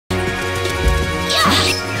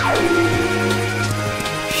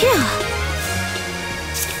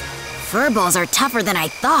Furballs are tougher than I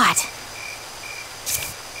thought.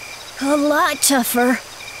 A lot tougher.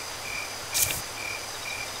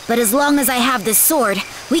 But as long as I have this sword,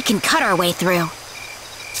 we can cut our way through.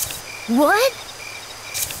 What?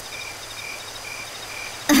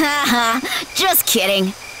 Haha, just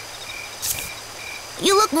kidding.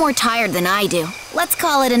 You look more tired than I do. Let's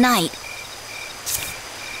call it a night.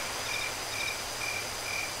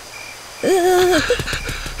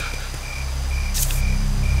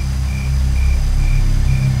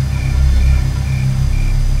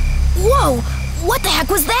 Whoa! What the heck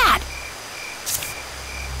was that?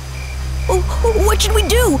 What should we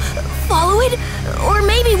do? Follow it? Or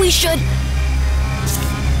maybe we should...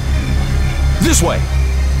 This way!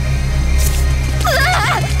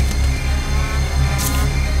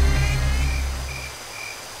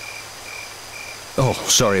 Oh,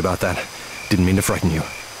 sorry about that. Didn't mean to frighten you.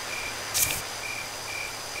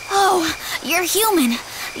 Oh, you're human.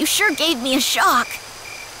 You sure gave me a shock.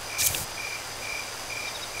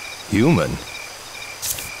 Human?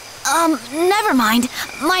 Never mind.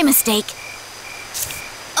 My mistake.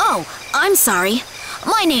 Oh, I'm sorry.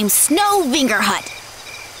 My name's Snow Vingerhut.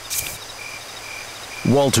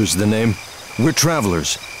 Walter's the name. We're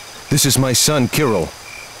travelers. This is my son, Kirill.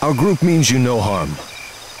 Our group means you no harm.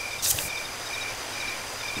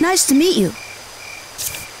 Nice to meet you.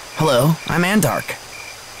 Hello, I'm Andark.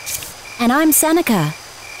 And I'm Seneca.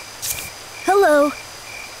 Hello.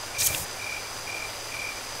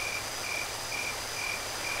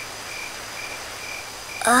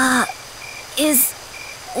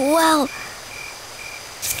 Well...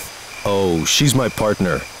 Oh, she's my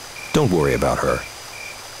partner. Don't worry about her.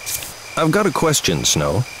 I've got a question,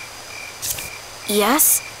 Snow.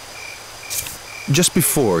 Yes? Just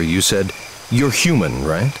before, you said, you're human,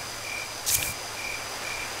 right?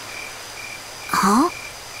 Huh?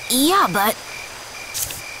 Yeah, but...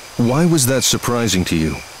 Why was that surprising to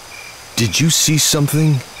you? Did you see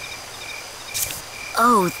something?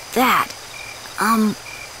 Oh, that.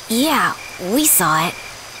 Yeah, we saw it.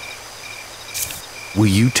 Will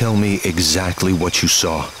you tell me exactly what you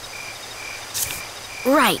saw?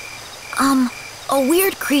 Right. A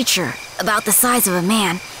weird creature, about the size of a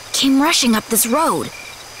man, came rushing up this road.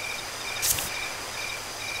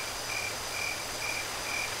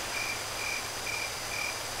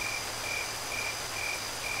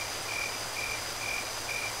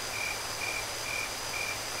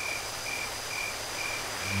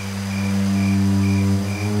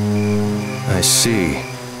 I see.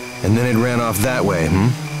 And then it ran off that way,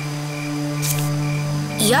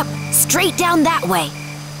 Yup, straight down that way.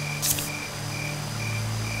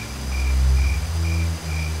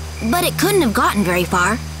 But it couldn't have gotten very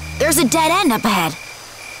far. There's a dead end up ahead.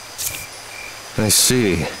 I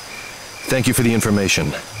see. Thank you for the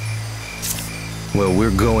information. Well,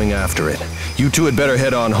 we're going after it. You two had better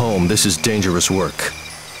head on home. This is dangerous work.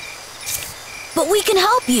 But we can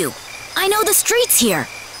help you. I know the streets here.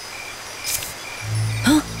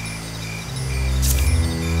 Huh?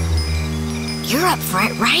 You're up for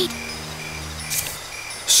it, right?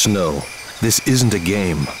 Snow, this isn't a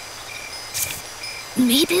game.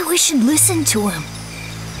 Maybe we should listen to him.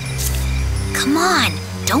 Come on,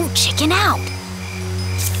 don't chicken out.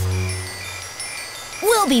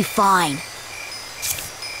 We'll be fine.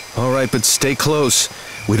 All right, but stay close.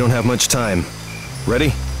 We don't have much time.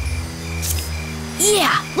 Ready?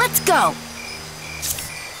 Yeah, let's go.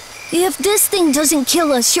 If this thing doesn't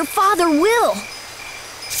kill us, your father will.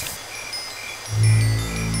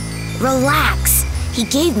 Relax. He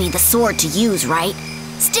gave me the sword to use, right?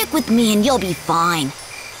 Stick with me and you'll be fine.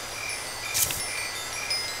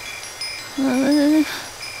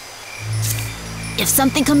 If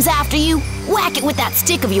something comes after you, whack it with that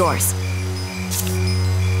stick of yours.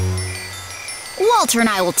 Walter and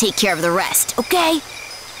I will take care of the rest, okay?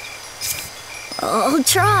 I'll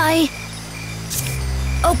try.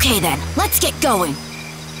 Okay then, let's get going.